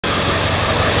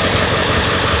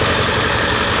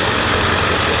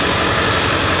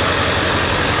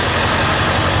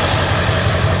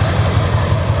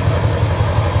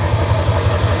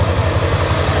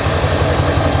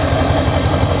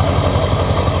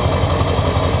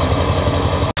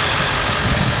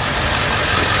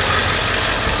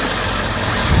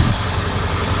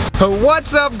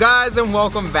What's up, guys, and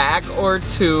welcome back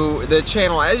to the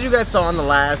channel. As you guys saw in the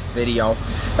last video,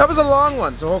 that was a long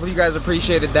one, so hopefully you guys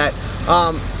appreciated that.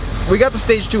 We got the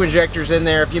stage 2 injectors in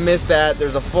there. If you missed that,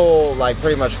 there's a full,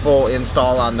 pretty much full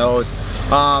install on those.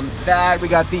 We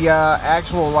got the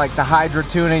actual, the hydro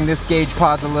tuning. This gauge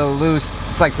pod's a little loose.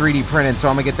 It's like 3D printed, so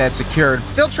I'm gonna get that secured.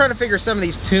 Still trying to figure some of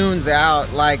these tunes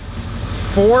out. Like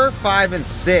 4, 5, and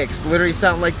 6 literally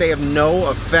sound like they have no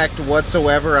effect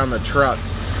whatsoever on the truck.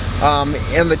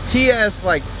 And the TS,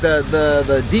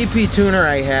 the DP tuner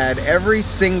I had, every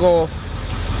single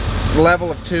level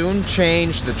of tune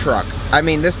changed the truck. I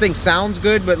mean, this thing sounds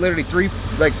good, but literally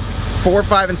 4,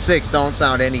 5, and 6 don't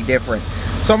sound any different.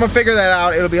 So I'm gonna figure that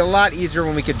out. It'll be a lot easier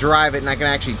when we could drive it and I can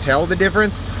actually tell the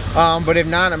difference. But if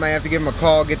not, I might have to give them a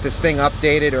call, get this thing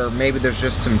updated, or maybe there's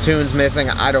just some tunes missing.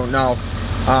 I don't know.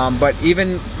 But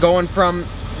even going from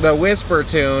the whisper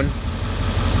tune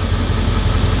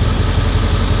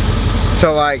to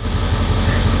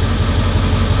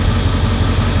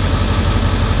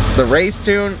the race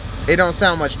tune, it don't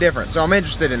sound much different. So I'm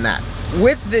interested in that.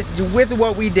 With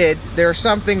what we did, there's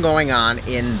something going on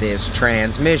in this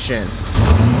transmission.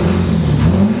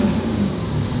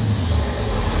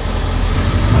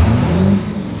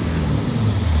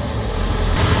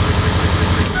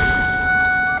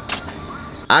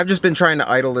 I've just been trying to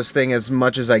idle this thing as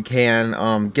much as I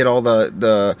can, get all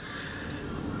the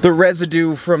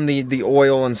residue from the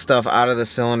oil and stuff out of the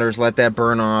cylinders, let that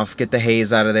burn off, get the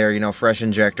haze out of there, you know, fresh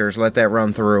injectors, let that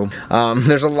run through.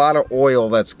 There's a lot of oil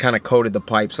that's kind of coated the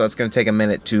pipe, so that's going to take a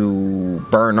minute to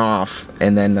burn off,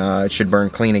 and then it should burn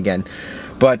clean again.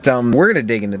 But we're going to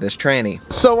dig into this tranny.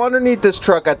 So underneath this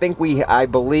truck, I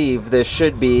believe this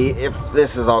should be, if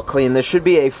this is all clean, this should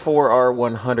be a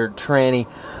 4R100 tranny.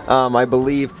 I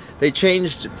believe they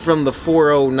changed from the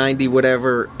 4090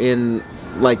 whatever in,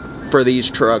 for these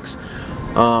trucks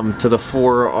to the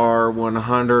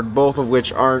 4R100, both of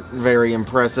which aren't very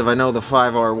impressive. I know the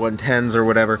 5R110s or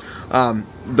whatever,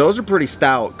 those are pretty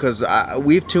stout, because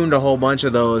we've tuned a whole bunch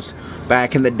of those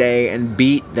back in the day and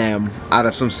beat them out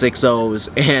of some 6.0s,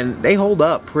 and they hold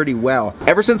up pretty well.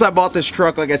 Ever since I bought this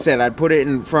truck, like I said, I'd put it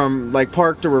in from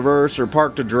park to reverse or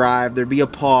park to drive. There'd be a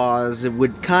pause. It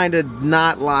would kind of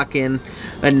not lock in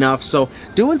enough. So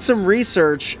doing some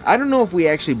research, I don't know if we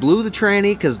actually blew the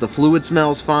tranny, because the fluid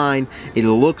smells fine. It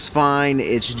looks fine.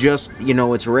 It's just, you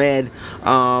know, it's red.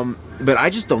 But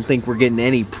I just don't think we're getting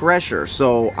any pressure.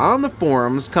 So on the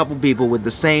forums, a couple people with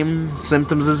the same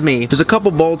symptoms as me. There's a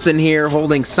couple bolts in here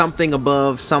holding something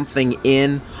above, something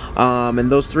in.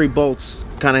 And those 3 bolts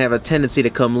kind of have a tendency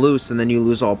to come loose, and then you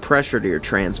lose all pressure to your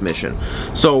transmission.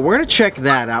 So we're gonna check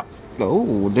that out.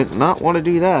 Oh, did not want to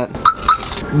do that.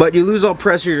 But you lose all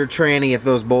pressure to your tranny if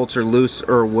those bolts are loose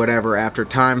or whatever after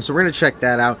time, so we're going to check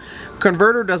that out.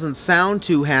 Converter doesn't sound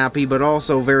too happy, but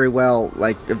also very well,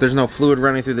 if there's no fluid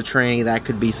running through the tranny, that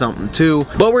could be something too.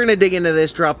 But we're going to dig into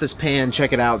this, drop this pan,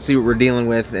 check it out, see what we're dealing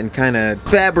with, and kind of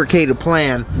fabricate a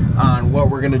plan on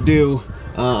what we're going to do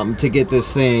to get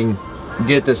this thing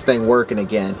working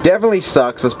again. Definitely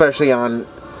sucks, especially on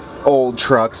old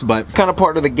trucks, but kind of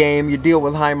part of the game. You deal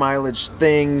with high mileage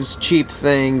things, cheap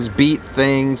things, beat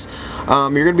things. You're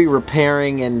going to be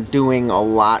repairing and doing a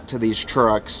lot to these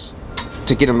trucks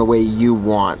to get them the way you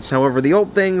want. However, the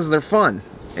old things, they're fun.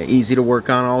 Easy to work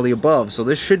on, all the above, so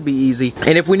this should be easy.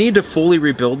 And if we need to fully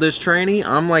rebuild this tranny,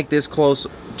 I'm this close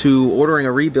to ordering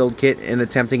a rebuild kit and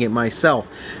attempting it myself,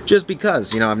 just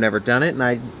because, you know, I've never done it, and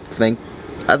I think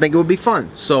it would be fun.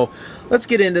 So let's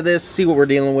get into this, see what we're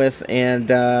dealing with, and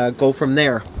go from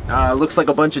there. Looks like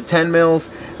a bunch of 10 mils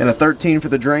and a 13 for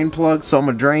the drain plug, so I'm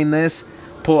gonna drain this,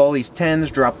 pull all these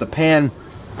 10s, drop the pan,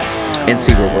 and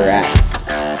see where we're at.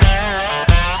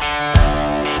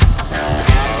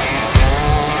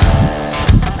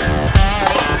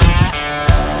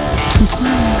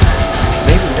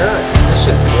 Maybe not. This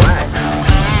shit's black.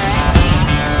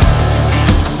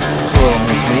 It's a little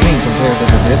misleading compared to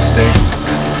the dipstick.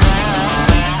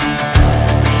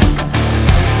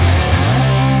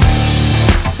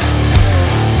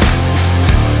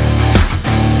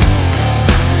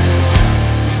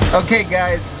 Okay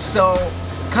guys, so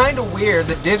kind of weird,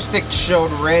 the dipstick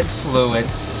showed red fluid.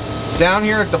 Down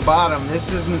here at the bottom, this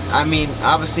isn't, I mean,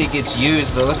 obviously it gets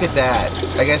used, but look at that.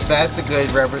 I guess that's a good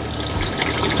reference.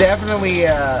 It's definitely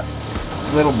a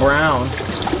little brown.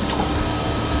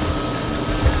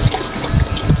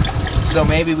 So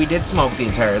maybe we did smoke the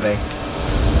entire thing.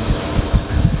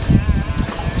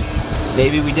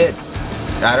 Maybe we did.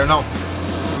 I don't know.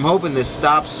 I'm hoping this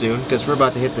stops soon, because we're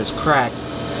about to hit this crack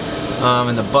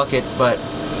in the bucket, but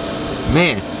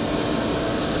man,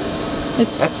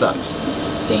 that sucks.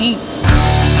 It stinks.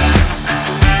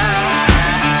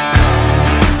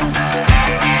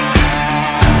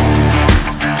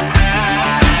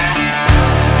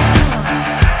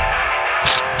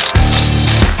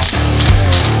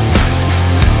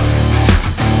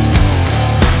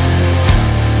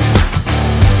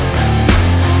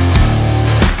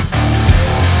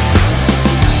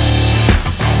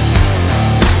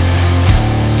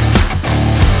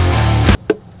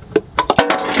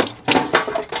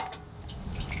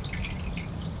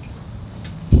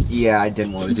 Yeah, I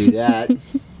didn't want to do that.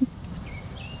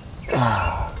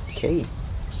 Okay.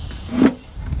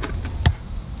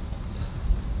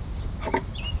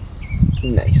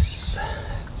 Nice.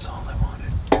 That's all I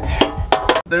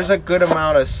wanted. There's a good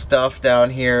amount of stuff down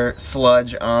here,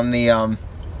 sludge on the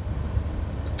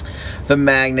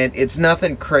magnet. It's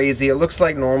nothing crazy. It looks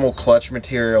like normal clutch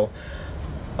material.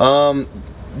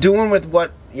 Doing with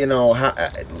what, you know,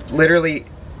 literally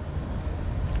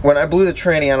when I blew the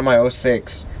tranny out of my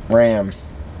 06 Ram,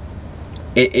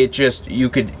 it just, you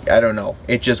could, I don't know,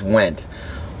 it just went.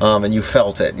 And you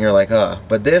felt it, and you're like,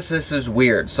 but this is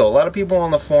weird. So a lot of people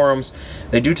on the forums,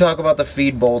 they do talk about the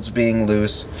feed bolts being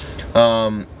loose,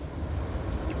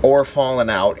 or falling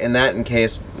out. In that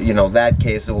case, you know, that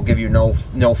case, it will give you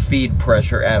no feed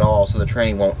pressure at all, so the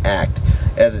tranny won't act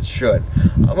as it should.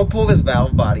 I'm gonna pull this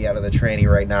valve body out of the tranny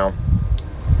right now.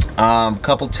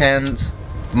 Couple 10s,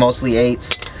 mostly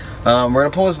 8s. We're gonna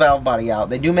pull this valve body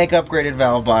out. They do make upgraded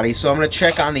valve bodies, so I'm gonna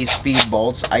check on these feed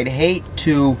bolts. I'd hate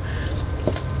to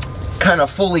kind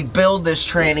of fully build this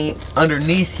tranny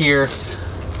underneath here,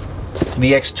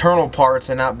 the external parts,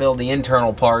 and not build the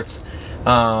internal parts,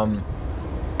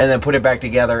 and then put it back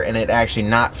together and it actually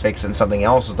not fixing something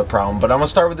else is the problem. But I'm gonna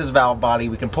start with this valve body.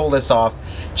 We can pull this off,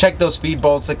 check those feed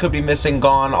bolts that could be missing,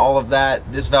 gone, all of that.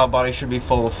 This valve body should be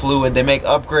full of fluid. They make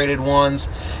upgraded ones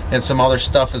and some other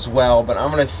stuff as well, but I'm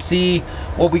gonna see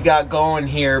what we got going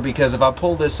here, because if I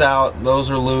pull this out, those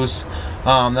are loose,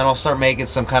 then I'll start making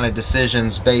some kind of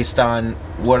decisions based on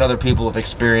what other people have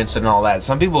experienced and all that.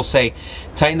 Some people say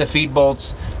tighten the feed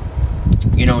bolts,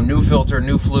 you know, new filter,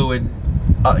 new fluid,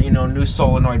 you know, new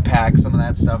solenoid pack, some of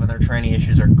that stuff, and their tranny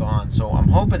issues are gone. So I'm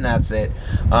hoping that's it.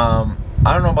 I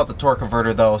don't know about the torque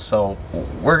converter though, so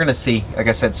we're gonna see. Like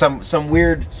I said, some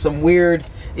weird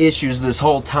issues this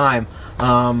whole time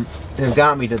have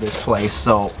got me to this place,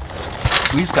 so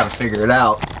we just gotta figure it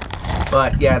out.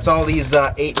 But yeah, it's all these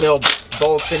 8mm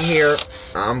bolts in here.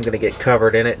 I'm gonna get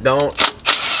covered in it. Don't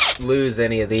lose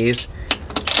any of these.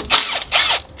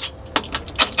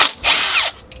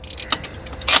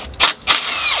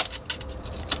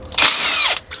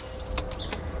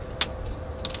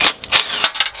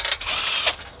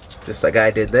 Just like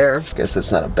I did there. Guess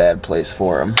that's not a bad place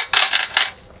for them.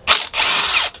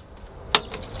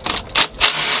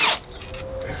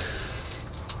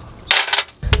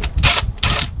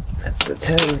 That's the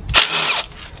 10.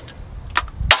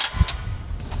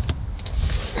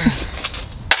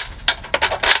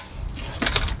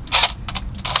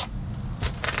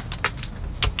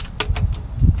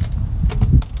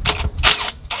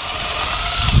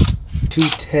 Two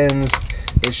 10s.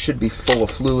 It should be full of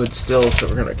fluid still, so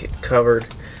we're gonna get covered,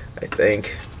 I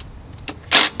think.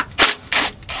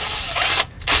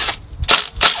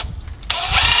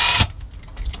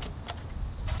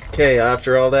 Okay,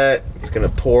 after all that, it's gonna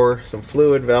pour some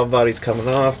fluid. Valve body's coming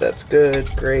off. That's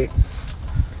good, great.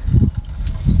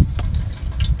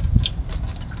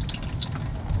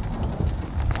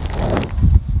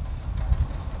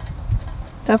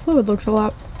 That fluid looks a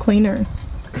lot cleaner.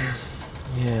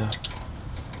 Yeah.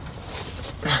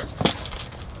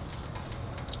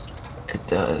 It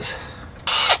does.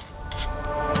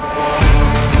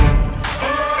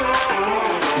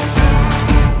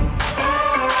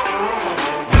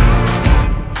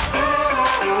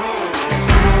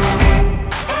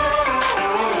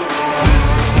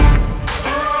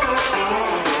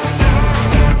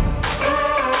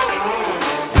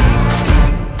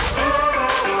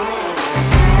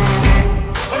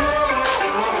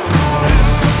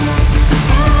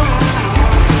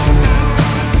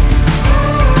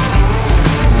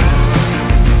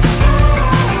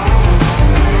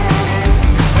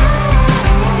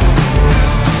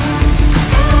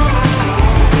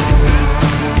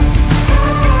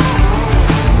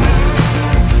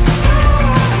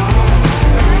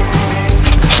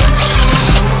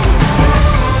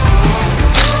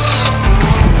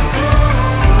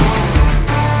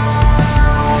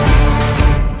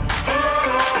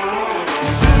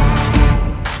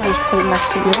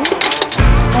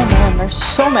 Oh man, there's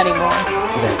so many more.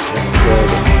 That's not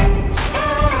good.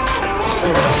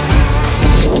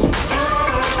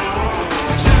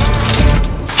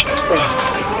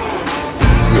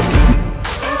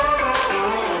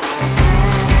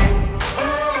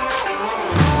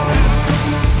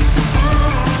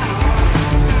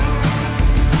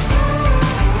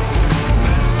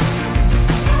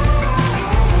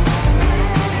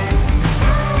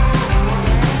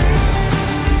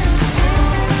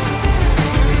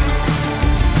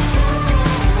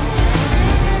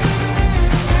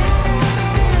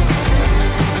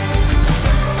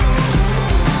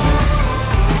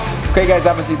 Okay guys,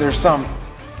 obviously there's some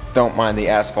don't mind the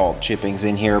asphalt chippings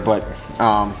in here, but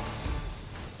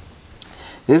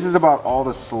this is about all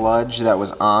the sludge that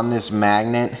was on this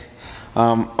magnet.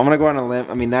 I'm gonna go on a limb.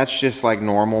 I mean, that's just like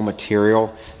normal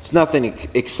material. It's nothing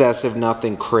excessive,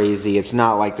 nothing crazy. It's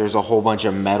not like there's a whole bunch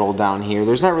of metal down here.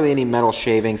 There's not really any metal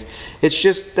shavings. It's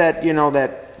just that, you know,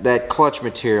 that clutch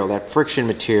material, that friction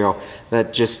material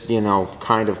that just, you know,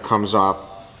 kind of comes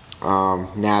up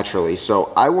naturally.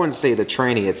 So I wouldn't say the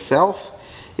tranny itself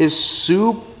is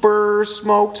super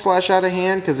smoked slash out of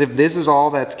hand, because if this is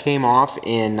all that's came off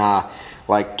in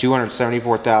like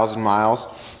 274,000 miles,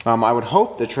 I would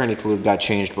hope the tranny fluid got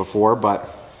changed before,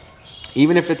 but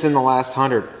even if it's in the last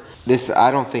 100, I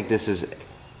don't think this is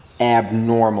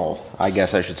abnormal, I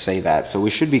guess I should say that. So we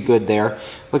should be good there.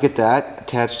 Look at that,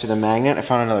 attached to the magnet. I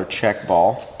found another check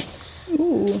ball.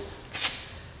 Ooh.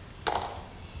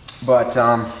 But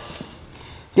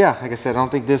yeah, like I said, I don't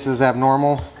think this is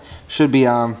abnormal. Should be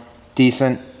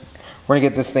decent. We're gonna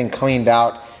get this thing cleaned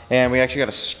out, and we actually got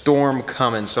a storm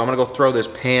coming, so I'm gonna go throw this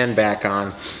pan back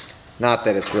on. Not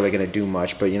that it's really gonna do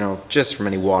much, but you know, just from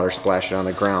any water splashing on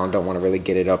the ground, don't wanna really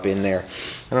get it up in there.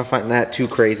 I don't find that too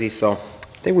crazy, so I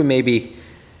think we may be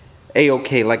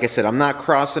a-okay. Like I said, I'm not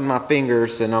crossing my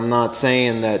fingers, and I'm not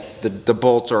saying that the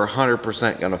bolts are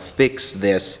 100% gonna fix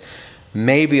this.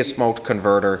 Maybe a smoked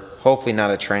converter, hopefully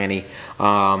not a tranny.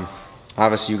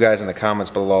 Obviously, you guys in the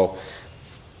comments below,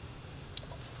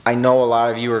 I know a lot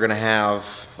of you are gonna have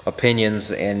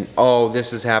opinions and, oh,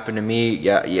 this has happened to me.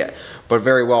 Yeah, but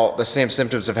very well, the same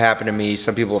symptoms have happened to me.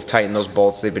 Some people have tightened those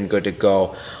bolts, they've been good to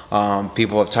go.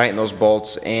 People have tightened those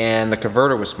bolts and the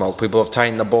converter was smoked. People have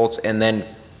tightened the bolts and then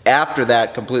after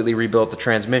that completely rebuilt the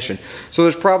transmission. So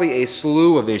there's probably a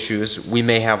slew of issues. We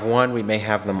may have one, we may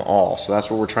have them all. So that's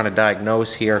what we're trying to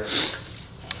diagnose here.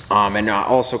 And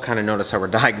also kind of notice how we're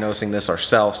diagnosing this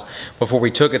ourselves before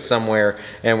we took it somewhere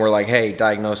and we're like, hey,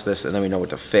 diagnose this, and then we know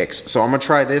what to fix. So I'm gonna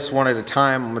try this one at a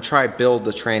time. I'm gonna try build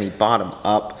the tranny bottom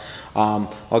up.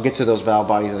 I'll get to those valve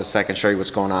bodies in a second, show you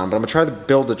what's going on, but I'm gonna try to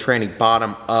build the tranny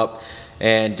bottom up,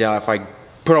 and if I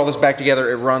put all this back together,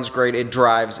 it runs great, it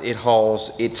drives, it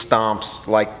hauls, it stomps,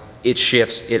 like it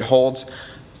shifts, it holds,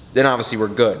 then obviously we're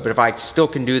good. But if I still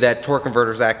can do that, torque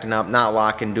converter's acting up, not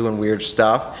locking, doing weird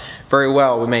stuff, very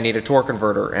well, we may need a torque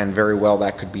converter, and very well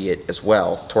that could be it as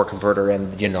well. Torque converter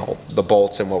and, you know, the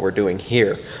bolts and what we're doing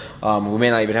here. We may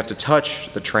not even have to touch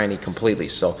the tranny completely,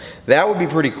 so that would be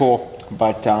pretty cool,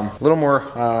 but a little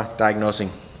more diagnosing,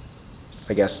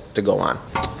 I guess, to go on.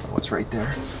 What's right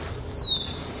there?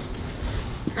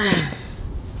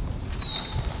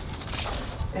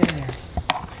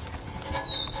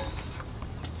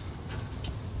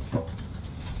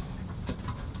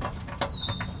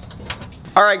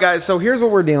 All right, guys, so here's what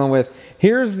we're dealing with.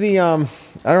 Here's the, I don't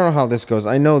know how this goes.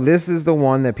 I know this is the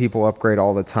one that people upgrade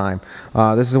all the time.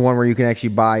 This is the one where you can actually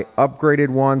buy upgraded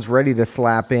ones ready to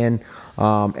slap in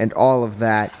and all of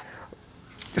that.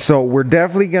 So we're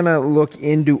definitely gonna look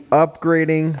into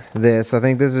upgrading this. I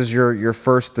think this is your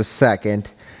first to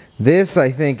second. This,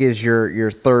 I think, is your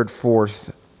third,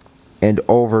 fourth, and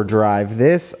overdrive.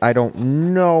 This, I don't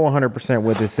know 100%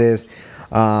 what this is.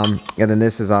 And then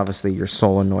this is obviously your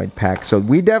solenoid pack. So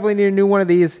we definitely need a new one of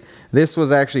these. This was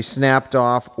actually snapped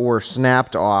off coming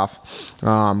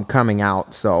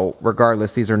out. So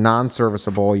regardless, these are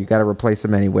non-serviceable. You got to replace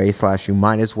them anyway, / you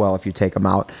might as well if you take them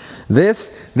out.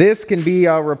 This can be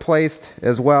replaced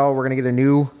as well. We're gonna get a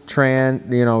new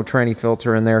tranny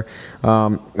filter in there,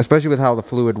 especially with how the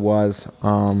fluid was.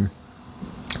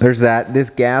 There's that. This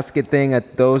gasket thing,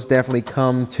 those definitely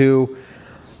come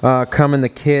in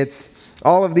the kits.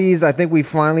 All of these, I think we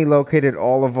finally located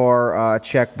all of our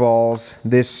check balls.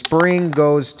 This spring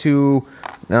goes to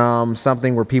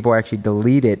something where people actually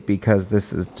delete it because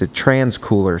this is a trans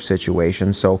cooler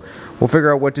situation. So we'll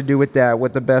figure out what to do with that,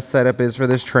 what the best setup is for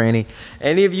this tranny.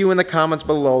 Any of you in the comments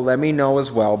below, let me know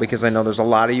as well, because I know there's a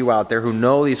lot of you out there who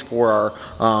know these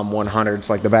 4R100s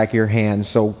like the back of your hand.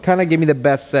 So kind of give me the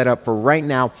best setup for right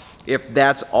now, if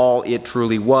that's all it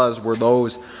truly was, where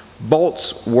those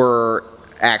bolts were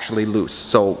actually loose.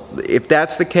 So if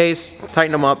that's the case,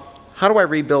 tighten them up. How do I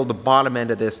rebuild the bottom end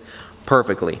of this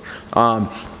perfectly?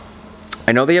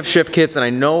 I know they have shift kits, and I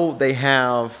know they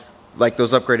have like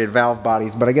those upgraded valve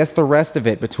bodies, but I guess the rest of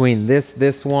it between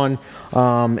this one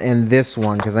and this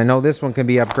one, because I know this one can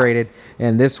be upgraded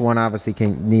and this one obviously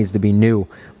needs to be new,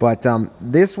 but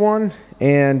this one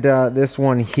and this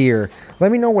one here,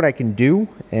 let me know what I can do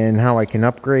and how I can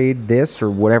upgrade this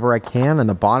or whatever I can on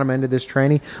the bottom end of this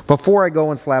tranny before I go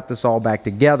and slap this all back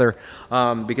together,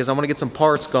 because I want to get some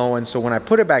parts going, so when I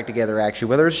put it back together, actually,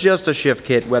 whether it's just a shift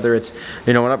kit, whether it's,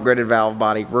 you know, an upgraded valve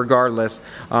body, regardless,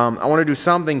 I want to do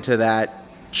something to that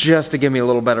just to give me a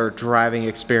little better driving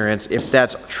experience, if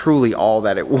that's truly all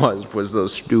that it was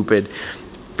those stupid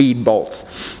feed bolts.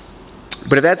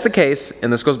 But if that's the case,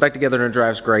 and this goes back together and it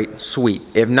drives great, sweet.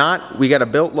 If not, we got a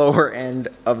built lower end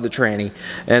of the tranny,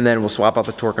 and then we'll swap out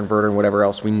the torque converter and whatever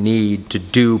else we need to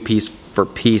do piece for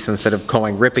piece instead of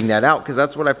ripping that out, because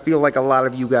that's what I feel like a lot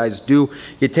of you guys do.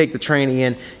 You take the tranny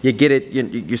in, you get it,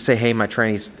 you say, hey, my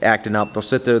tranny's acting up. They'll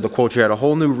sit there, they'll quote you at a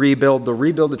whole new rebuild. They'll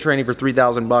rebuild the tranny for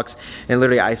 3,000 bucks, and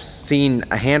literally I've seen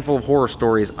a handful of horror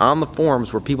stories on the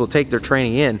forums where people take their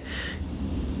tranny in,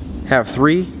 have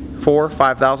 $3,000,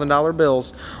 $4,000, $5,000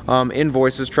 bills,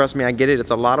 invoices. Trust me, I get it.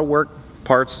 It's a lot of work.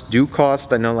 Parts do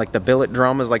cost. I know, like the billet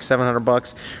drum is like 700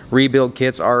 bucks. Rebuild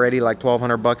kits already like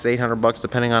 1,200 bucks, 800 bucks,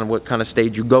 depending on what kind of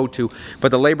stage you go to. But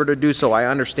the labor to do so, I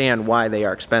understand why they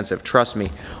are expensive. Trust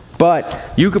me.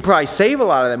 But you could probably save a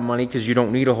lot of that money because you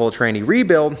don't need a whole tranny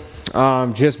rebuild,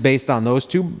 just based on those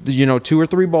two, 2 or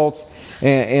 3 bolts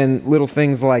and little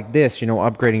things like this,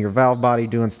 upgrading your valve body,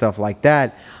 doing stuff like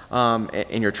that.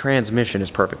 And your transmission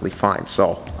is perfectly fine.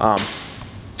 So,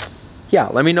 yeah,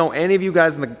 let me know, any of you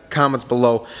guys in the comments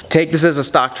below. Take this as a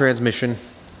stock transmission.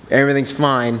 Everything's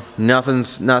fine.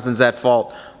 Nothing's at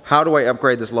fault. How do I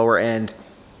upgrade this lower end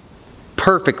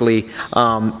perfectly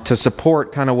to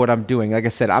support kind of what I'm doing? Like I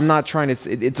said, I'm not trying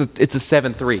to. It's a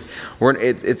 7.3.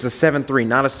 It's a 7.3,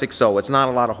 not a 6.0. It's not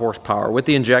a lot of horsepower. With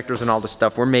the injectors and all this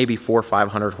stuff, we're maybe 400 or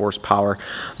 500 horsepower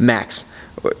max.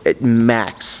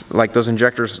 Max. Like, those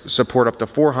injectors support up to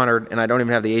 400, and I don't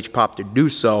even have the H-pop to do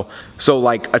so. So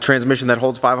like a transmission that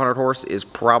holds 500 horse is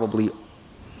probably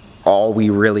all we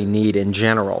really need in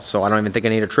general. So I don't even think I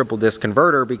need a triple disc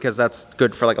converter, because that's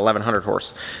good for like 1100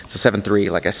 horse. It's a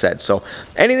 7.3, like I said. So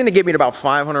anything to get me to about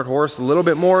 500 horse, a little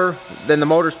bit more than the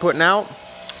motor's putting out,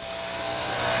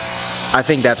 I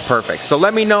think that's perfect. So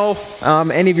let me know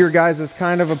any of your guys'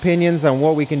 kind of opinions on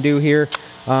what we can do here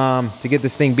to get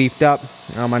this thing beefed up.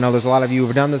 I know there's a lot of you who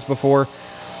have done this before.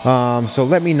 So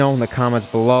let me know in the comments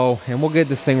below, and we'll get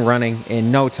this thing running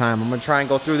in no time. I'm gonna try and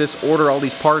go through this, order all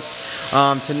these parts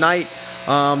tonight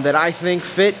that I think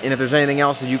fit, and if there's anything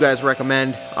else that you guys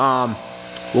recommend,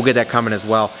 we'll get that coming as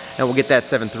well, and we'll get that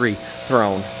 7.3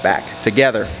 thrown back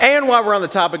together. And while we're on the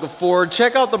topic of Ford,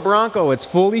 check out the Bronco. It's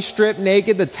fully stripped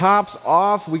naked, the top's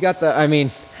off. We got the, I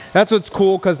mean, that's what's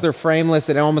cool, because they're frameless.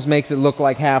 It almost makes it look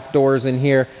like half doors in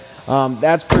here.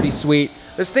 That's pretty sweet.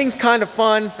 This thing's kind of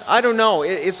fun. I don't know.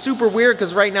 It's super weird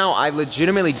because right now I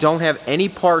legitimately don't have any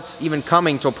parts even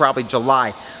coming till probably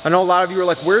July. I know a lot of you are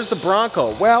like, where's the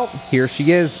Bronco? Well, here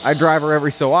she is. I drive her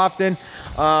every so often.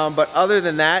 But other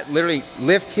than that, literally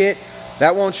lift kit,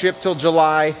 that won't ship till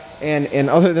July. And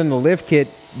other than the lift kit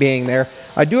being there,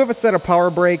 I do have a set of power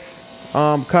brakes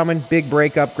coming. Big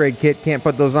brake upgrade kit. Can't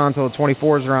put those on until the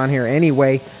 24s are on here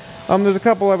anyway. There's a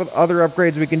couple of other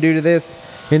upgrades we can do to this.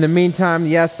 In the meantime,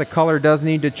 yes, the color does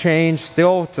need to change.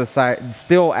 Still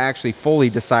actually fully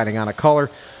deciding on a color,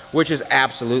 which is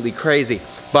absolutely crazy.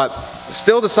 But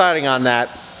still deciding on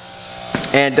that,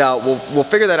 and we'll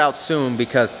figure that out soon,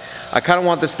 because I kind of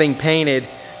want this thing painted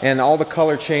and all the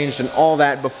color changed and all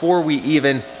that before we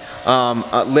even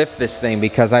lift this thing,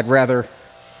 because I'd rather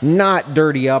not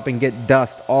dirty up and get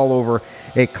dust all over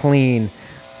a clean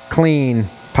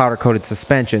powder coated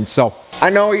suspension. So I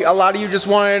know a lot of you just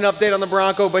wanted an update on the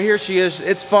Bronco, but here she is.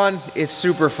 It's fun. It's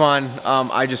super fun.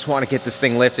 I just want to get this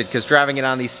thing lifted, because driving it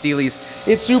on these Steelies,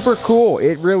 it's super cool.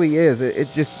 It really is.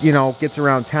 It just, gets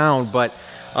around town, but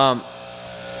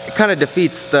it kind of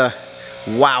defeats the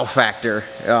wow factor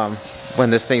when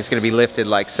this thing's going to be lifted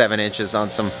like 7 inches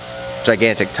on some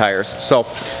gigantic tires. So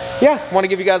yeah, want to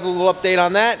give you guys a little update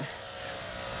on that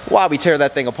while we tear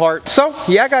that thing apart. So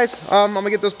yeah, guys, I'm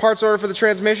gonna get those parts ordered for the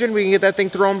transmission. We can get that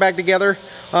thing thrown back together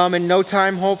in no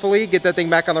time, hopefully. Get that thing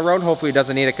back on the road. Hopefully it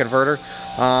doesn't need a converter.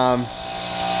 And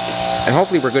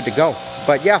hopefully we're good to go.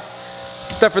 But yeah,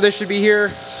 stuff for this should be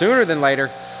here sooner than later.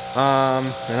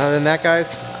 And other than that,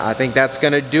 guys, I think that's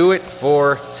gonna do it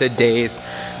for today's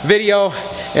video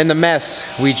and the mess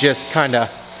we just kinda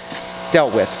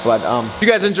dealt with. But if you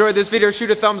guys enjoyed this video, shoot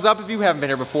a thumbs up. If you haven't been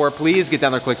here before, please get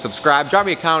down there, click subscribe, drop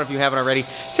me a comment if you haven't already.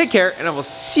 Take care, and I will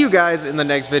see you guys in the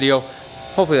next video.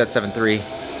 Hopefully that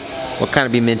 7.3 will kind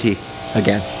of be minty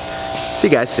again. See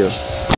you guys soon.